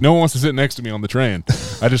 He's like, no one wants to sit next to me on the train.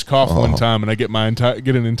 I just cough one time and I get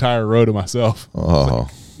an entire row to myself. Oh,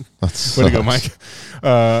 that's Way to go, Mike.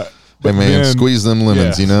 Hey, man, squeeze them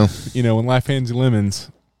lemons, yeah, you know? You know, when life hands you lemons,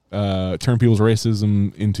 turn people's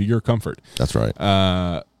racism into your comfort. That's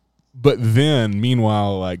right. But then,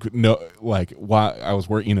 meanwhile, while I was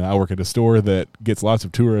working, I work at a store that gets lots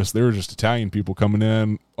of tourists. There were just Italian people coming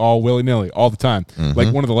in all willy nilly all the time.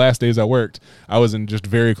 Like one of the last days I worked, I was in just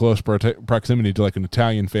very close proximity to like an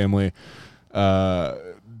Italian family,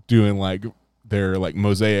 doing like their like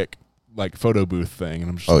mosaic like photo booth thing, and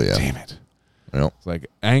I'm just damn it. Yep. It's like,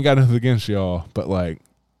 I ain't got nothing against y'all, but like,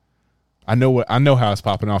 I know how it's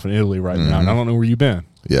popping off in Italy right now, and I don't know where you've been.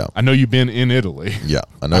 Yeah. I know you've been in Italy. Yeah,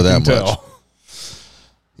 I know that can much. tell.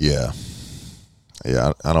 Yeah.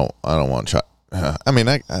 Yeah, I don't want China. I mean,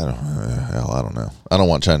 I don't know. I don't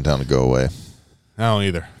want Chinatown to go away. I don't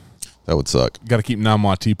either. That would suck. Got to keep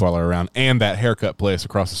Namwa Tea Parlor around, and that haircut place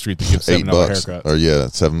across the street that gives $7 $8. haircuts. Or yeah,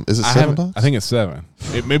 $7. Is it $7? I think it's $7.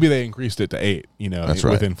 Maybe they increased it to $8. That's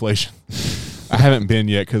with right. inflation. I haven't been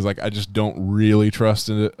yet because like I just don't really trust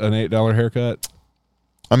an $8 haircut.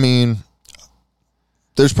 I mean,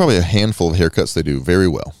 there's probably a handful of haircuts they do very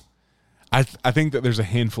well. I think that there's a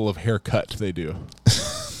handful of haircuts they do.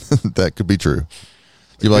 That could be true.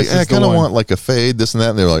 You're like, This I is the kind of one. want like a fade, this and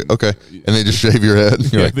that. And they're like, okay. And they just shave your head.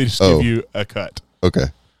 You're Yeah, like, they just oh, give you a cut. okay.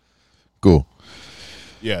 Cool.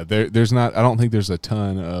 Yeah, there's not. I don't think there's a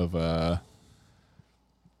ton of. I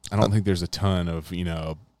don't think there's a ton of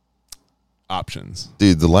options.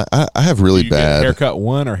 Dude, I have really Do you get bad haircut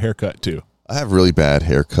 1 or haircut 2. I have really bad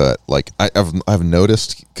haircut. Like I've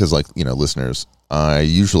noticed because listeners, I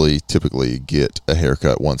typically get a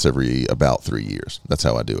haircut once every about 3 years. That's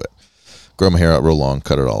how I do it. Grow my hair out real long,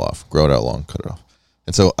 cut it all off. Grow it out long, cut it off.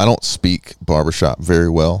 And so I don't speak barbershop very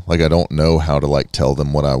well. Like I don't know how to like tell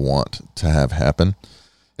them what I want to have happen.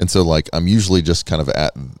 And so like I'm usually just kind of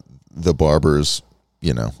at the barber's,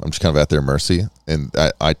 I'm just kind of at their mercy. And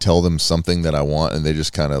I tell them something that I want and they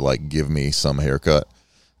just kind of like give me some haircut.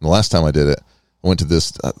 And the last time I did it, I went to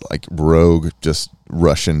this like rogue, just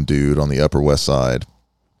Russian dude on the Upper West Side,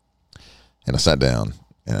 and I sat down,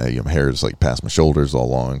 and my hair is like past my shoulders, all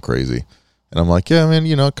long and crazy, and I'm like, yeah,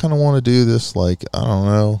 man, I kind of want to do this, like, I don't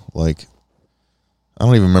know, like, I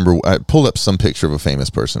don't even remember. I pulled up some picture of a famous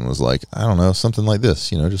person, was like, I don't know, something like this,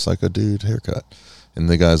 just like a dude haircut, and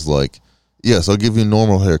the guy's like, yes, I'll give you a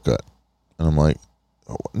normal haircut, and I'm like,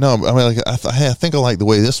 no, I mean, like, I think I like the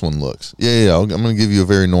way this one looks. Yeah, I'm going to give you a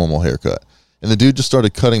very normal haircut. And the dude just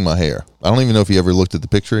started cutting my hair. I don't even know if he ever looked at the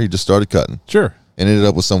picture. He just started cutting. Sure. And ended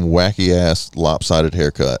up with some wacky-ass, lopsided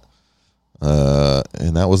haircut.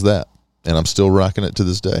 And that was that. And I'm still rocking it to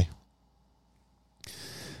this day.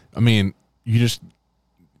 I mean, you just...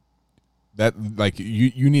 That like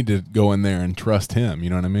you need to go in there and trust him. You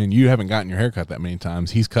know what I mean? You haven't gotten your hair cut that many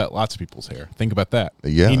times. He's cut lots of people's hair. Think about that.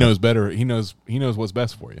 Yeah. He knows better. He knows what's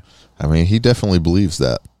best for you. I mean, he definitely believes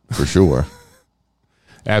that, for sure.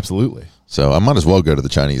 Absolutely. So I might as well go to the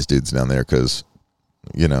Chinese dudes down there because,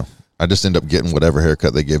 I just end up getting whatever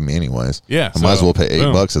haircut they give me anyways. Yeah. I might as well pay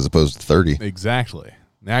 $8 as opposed to 30. Exactly.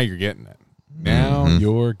 Now you're getting it. Now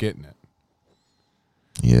you're getting it.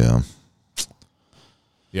 Yeah.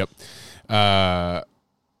 Yep. Yeah,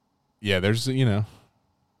 there's,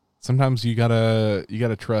 sometimes you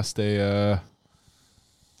gotta trust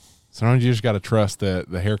sometimes you just gotta trust that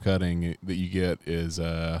the haircutting that you get is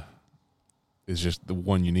just the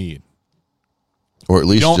one you need. Or at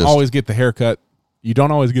least you don't always get the haircut. You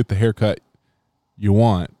don't always get the haircut you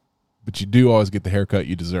want, but you do always get the haircut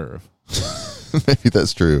you deserve. Maybe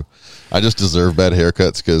that's true. I just deserve bad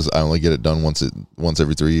haircuts because I only get it done once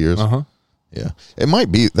every 3 years. Uh-huh. Yeah, it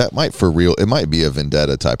might be for real. It might be a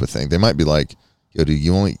vendetta type of thing. They might be like, "Yo, dude,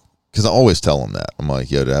 you only," because I always tell them that. I'm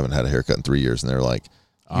like, "Yo, dude, I haven't had a haircut in 3 years," and they're like,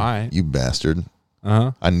 "You bastard!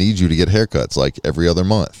 I need you to get haircuts like every other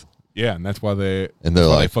month." Yeah, and that's why they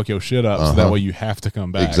fuck your shit up, so that way you have to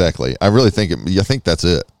come back. Exactly. I really think I think that's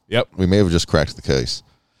it. Yep. We may have just cracked the case.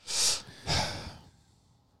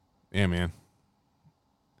 Yeah, man.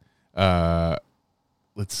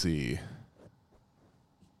 Let's see.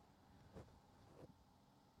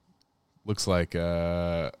 Looks like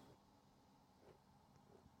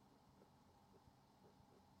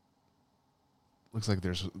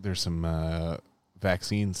there's some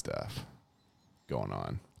vaccine stuff going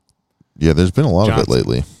on. Yeah, there's been a lot of it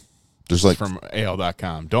lately. There's like from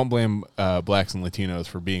AL.com. Don't blame blacks and Latinos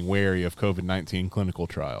for being wary of COVID-19 clinical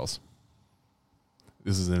trials.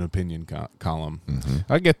 This is an opinion column.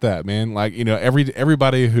 Mm-hmm. I get that, man. Like,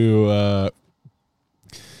 everybody who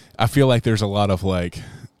I feel like there's a lot of like,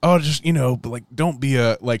 oh, just, like, don't be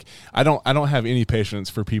I don't have any patience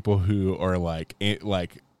for people who are like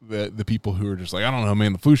the people who are just like, I don't know,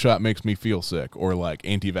 man, the flu shot makes me feel sick, or like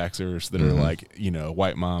anti-vaxxers that are like,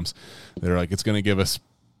 white moms that are like, it's going to give us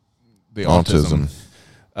the autism.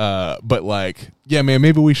 But like, yeah, man,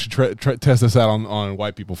 maybe we should test this out on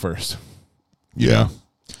white people first. You know?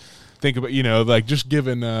 Think about, like, just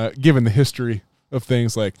given the history of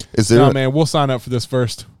things, like, man, we'll sign up for this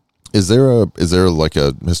first. Is there like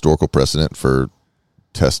a historical precedent for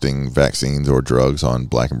testing vaccines or drugs on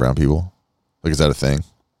black and brown people? Like, is that a thing?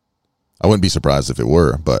 I wouldn't be surprised if it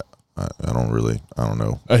were, but I don't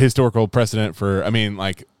know. A historical precedent for, I mean,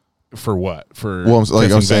 like, for what? For I'm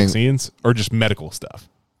saying vaccines or just medical stuff?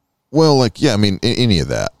 Well, like, yeah, I mean, any of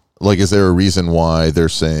that. Like, is there a reason why they're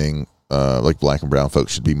saying like black and brown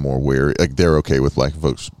folks should be more wary? Like, they're okay with black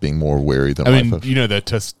folks being more wary than white folks?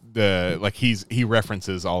 He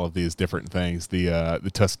references all of these different things.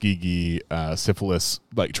 The Tuskegee syphilis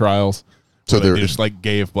like trials. So they just like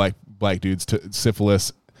gave black dudes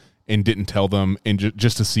syphilis and didn't tell them, and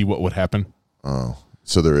just to see what would happen. Oh,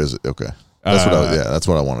 so there is, okay. That's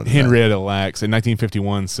what I wanted to know. Henrietta Lacks, in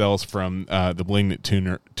 1951, cells from the malignant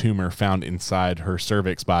tumor found inside her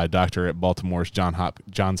cervix by a doctor at Baltimore's Johns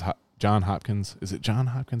Hopkins. Is it John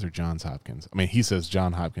Hopkins or Johns Hopkins? I mean, he says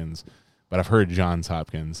John Hopkins, but I've heard Johns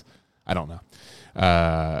Hopkins. I don't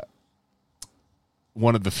know.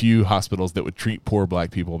 One of the few hospitals that would treat poor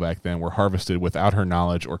black people back then were harvested without her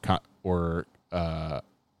knowledge or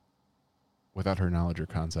without her knowledge or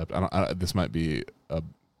concept. This might be a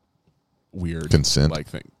weird consent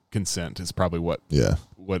thing. Consent is probably what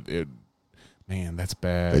it. Man, that's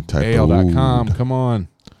bad. AL.com. Come on,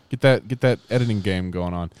 get that editing game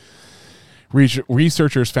going on.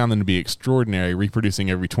 Researchers found them to be extraordinary,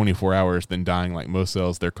 reproducing every 24 hours, then dying like most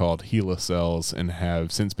cells. They're called HeLa cells and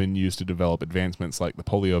have since been used to develop advancements like the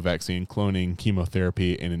polio vaccine, cloning,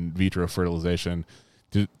 chemotherapy, and in vitro fertilization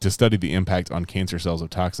to study the impact on cancer cells of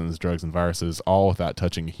toxins, drugs, and viruses, all without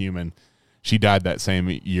touching a human. She died that same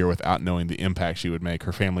year without knowing the impact she would make.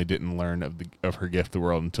 Her family didn't learn of her gift to the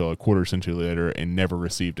world until a quarter century later and never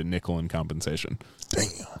received a nickel in compensation. Damn.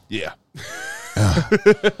 Yeah. Yeah,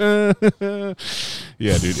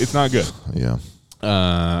 dude, it's not good. Yeah.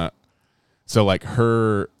 So like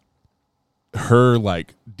her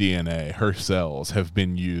like DNA, her cells have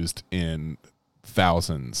been used in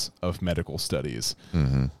thousands of medical studies.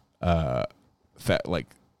 Mm-hmm. Like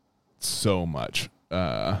so much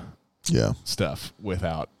stuff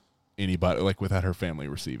without anybody, like without her family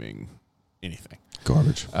receiving anything.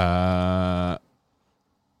 Garbage.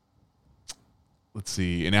 Let's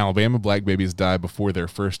see. In Alabama, black babies die before their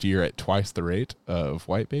first year at twice the rate of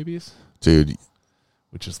white babies. Dude.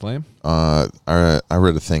 Which is lame. I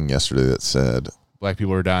read a thing yesterday that said black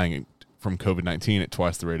people are dying from COVID-19 at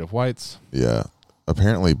twice the rate of whites. Yeah.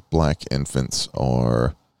 Apparently black infants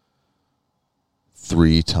are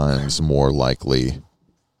 3 times more likely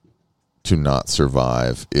to not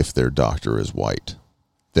survive if their doctor is white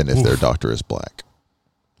than if their doctor is black.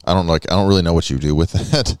 I don't really know what you do with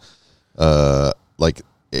that.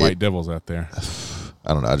 White devils out there.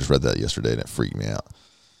 I don't know. I just read that yesterday and it freaked me out.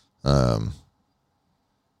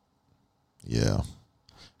 Yeah.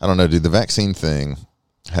 I don't know, dude. The vaccine thing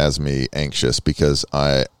has me anxious because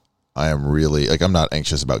I am really, like, I'm not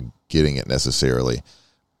anxious about getting it necessarily.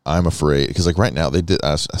 I'm afraid because, like, right now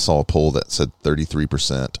I saw a poll that said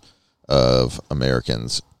 33% of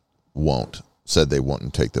Americans said they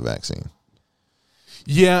won't take the vaccine.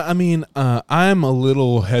 Yeah, I mean, I'm a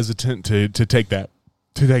little hesitant to take that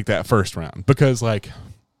first round because, like,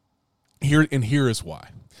 here is why.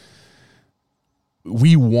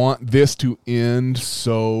 We want this to end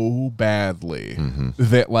so badly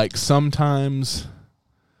that, like, sometimes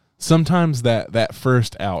that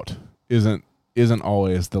first out isn't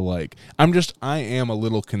always the, like, I am a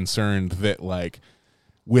little concerned that, like,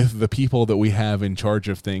 with the people that we have in charge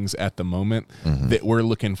of things at the moment, that we're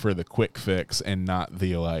looking for the quick fix and not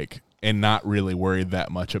the, like, and not really worried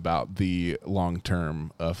that much about the long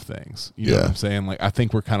term of things. You know what I'm saying? Like, I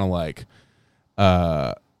think we're kind of like,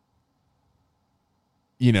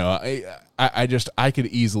 you know, I could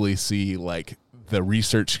easily see, like, the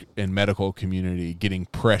research and medical community getting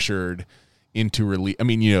pressured into release. I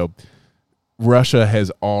mean, you know, Russia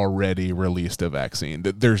has already released a vaccine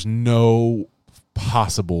that there's no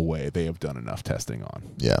possible way they have done enough testing on.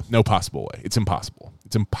 Yeah. No possible way. It's impossible.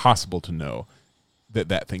 It's impossible to know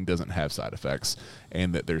that thing doesn't have side effects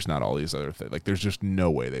and that there's not all these other things. Like, there's just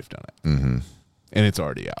no way they've done it. Mm-hmm. And it's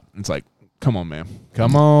already out. It's like, come on, man.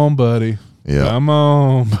 Come on, buddy. Yeah. Come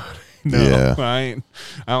on, buddy. No, yeah. I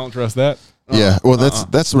don't trust that. Yeah. Well,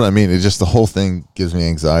 that's what I mean. It's just the whole thing gives me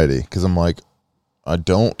anxiety because I'm like, I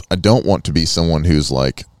don't want to be someone who's,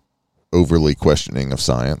 like, overly questioning of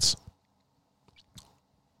science.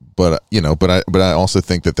 But I also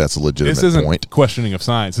think that that's a legitimate this isn't point. Questioning of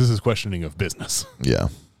science. This is questioning of business. Yeah.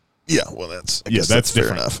 Yeah. Well, that's that's fair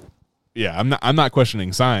different enough. Yeah, I'm not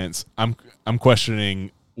questioning science. I'm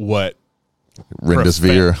questioning what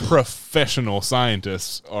Remdesivir professional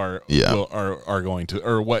scientists are going to,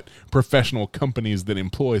 or what professional companies that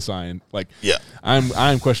employ science. Like,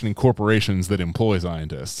 I'm questioning corporations that employ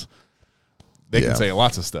scientists. They can say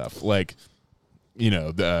lots of stuff. Like, you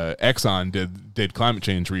know, the Exxon did climate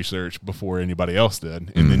change research before anybody else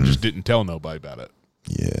did, and then just didn't tell nobody about it.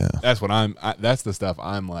 Yeah, that's what that's the stuff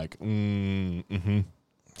I'm like.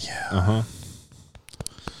 Yeah.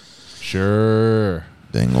 Sure.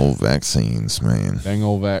 Dang old vaccines, man. Dang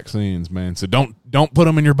old vaccines, man. So don't put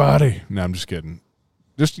them in your body. No, I'm just kidding.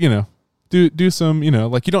 Just, you know, do some, you know,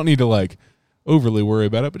 like, you don't need to, like, overly worry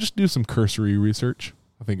about it, but just do some cursory research.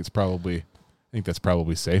 I think that's probably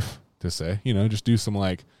safe to say. You know, just do some,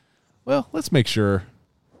 like, well, let's make sure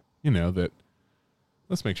that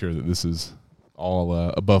this is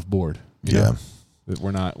all above board. You know? That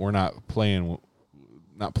we're not playing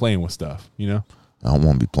with stuff. You know, I don't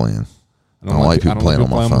want to be playing. I don't like people playing on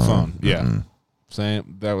my phone. Yeah,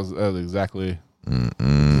 saying that was exactly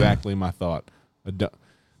Exactly my thought.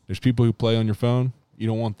 There's people who play on your phone. You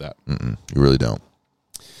don't want that. You really don't.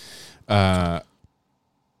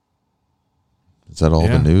 Is that all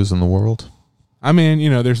the news in the world? I mean,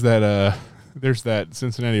 there's that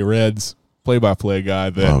Cincinnati Reds play-by-play guy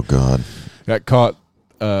that got caught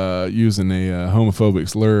using a homophobic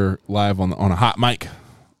slur live on a hot mic,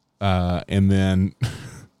 and then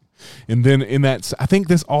in that, I think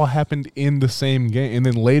this all happened in the same game, and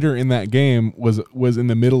then later in that game was in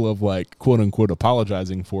the middle of like quote unquote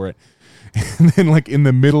apologizing for it, and then like in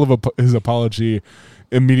the middle of his apology,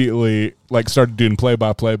 immediately like started doing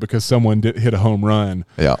play-by-play because someone hit a home run.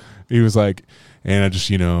 Yeah, he was like, and I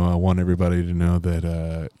just I want everybody to know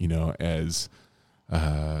that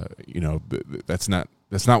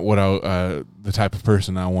that's not what the type of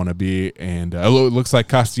person I want to be. And it looks like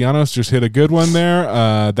Castellanos just hit a good one there.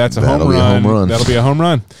 That's That'll be a home run. That'll be a home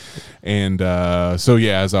run. And so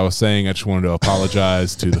yeah, as I was saying, I just wanted to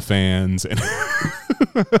apologize to the fans. And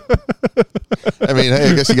I mean, hey,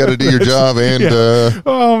 I guess you got to do your job. And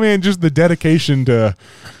oh man, just the dedication to.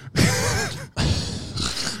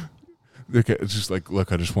 It's just like,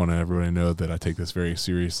 look, I just want everybody to know that I take this very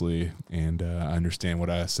seriously, and I understand what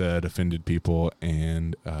I said offended people.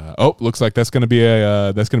 And looks like that's going to be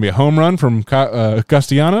a home run from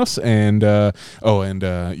Castellanos. And I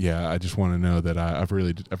just want to know that I've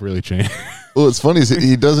really changed. Well, it's funny is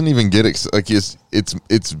he doesn't even get it's more it's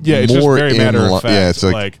just very matter of fact. Yeah, it's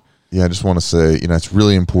like I just want to say, it's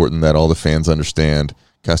really important that all the fans understand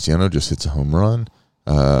Castellanos just hits a home run.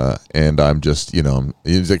 And I'm just,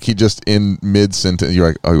 it's like he just in mid sentence, you're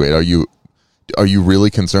like, oh wait, are you really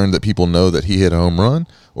concerned that people know that he hit a home run,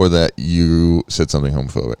 or that you said something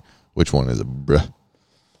homophobic? Which one is it, bruh?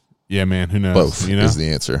 Yeah, man, who knows? Both is the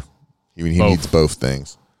answer. He needs both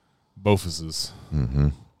things. Both is.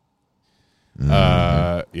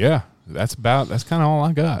 Yeah, that's kind of all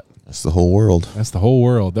I got. That's the whole world.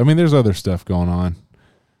 I mean, there's other stuff going on.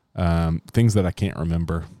 Things that I can't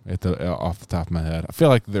remember off the top of my head. I feel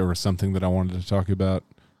like there was something that I wanted to talk about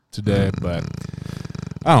today, but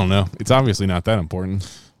I don't know. It's obviously not that important.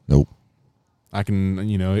 Nope. I can,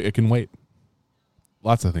 it can wait.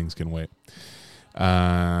 Lots of things can wait.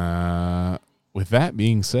 With that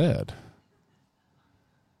being said,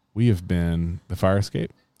 we have been the Fire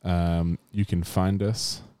Escape. You can find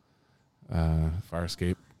us, Fire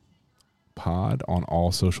Escape Pod, on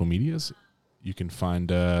all social medias. You can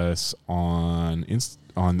find us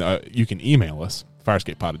you can email us,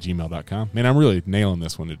 firescapepod@gmail.com. Man, I'm really nailing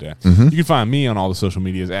this one today. You can find me on all the social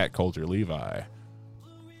medias at Coulter Levi.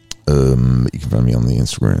 You can find me on the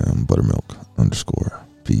Instagram,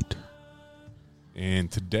 buttermilk_Pete.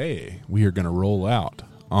 And today we are going to roll out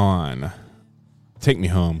on Take Me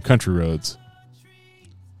Home, Country Roads.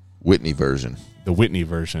 Whitney version. The Whitney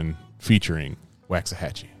version featuring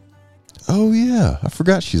Waxahachie. Oh, yeah. I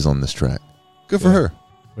forgot she's on this track. Good for her.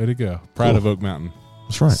 Way to go. Pride of Oak Mountain.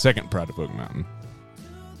 That's right. Second Pride of Oak Mountain.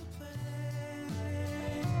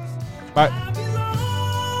 Bye.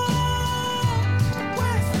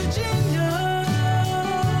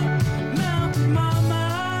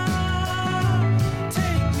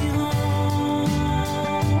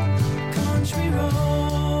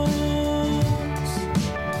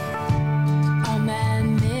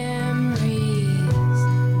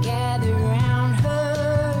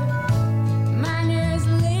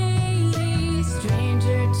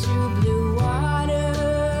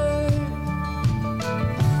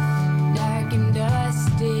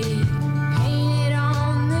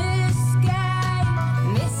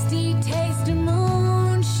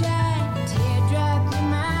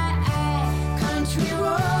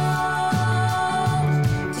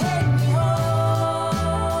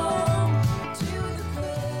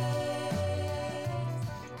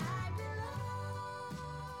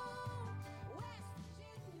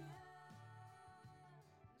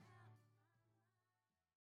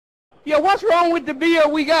 Yeah, what's wrong with the beer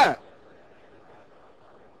we got?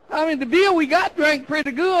 I mean, the beer we got drank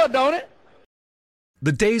pretty good, don't it?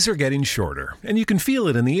 The days are getting shorter, and you can feel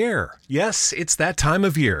it in the air. Yes, it's that time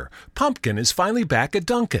of year. Pumpkin is finally back at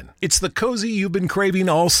Dunkin'. It's the cozy you've been craving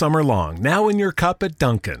all summer long, now in your cup at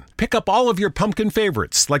Dunkin'. Pick up all of your pumpkin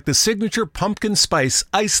favorites, like the signature pumpkin spice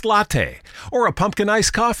iced latte, or a pumpkin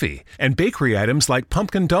iced coffee, and bakery items like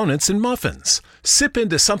pumpkin donuts and muffins. Sip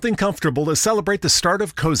into something comfortable to celebrate the start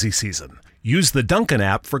of cozy season. Use the Dunkin'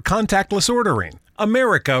 app for contactless ordering.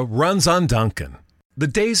 America runs on Dunkin'. The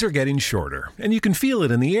days are getting shorter, and you can feel it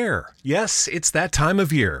in the air. Yes, it's that time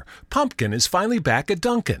of year. Pumpkin is finally back at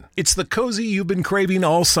Dunkin'. It's the cozy you've been craving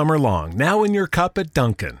all summer long, now in your cup at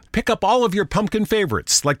Dunkin'. Pick up all of your pumpkin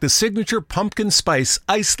favorites, like the signature pumpkin spice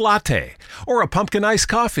iced latte, or a pumpkin iced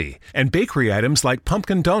coffee, and bakery items like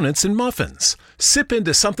pumpkin donuts and muffins. Sip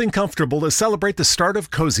into something comfortable to celebrate the start of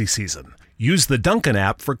cozy season. Use the Dunkin'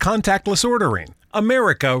 app for contactless ordering.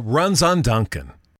 America runs on Dunkin'.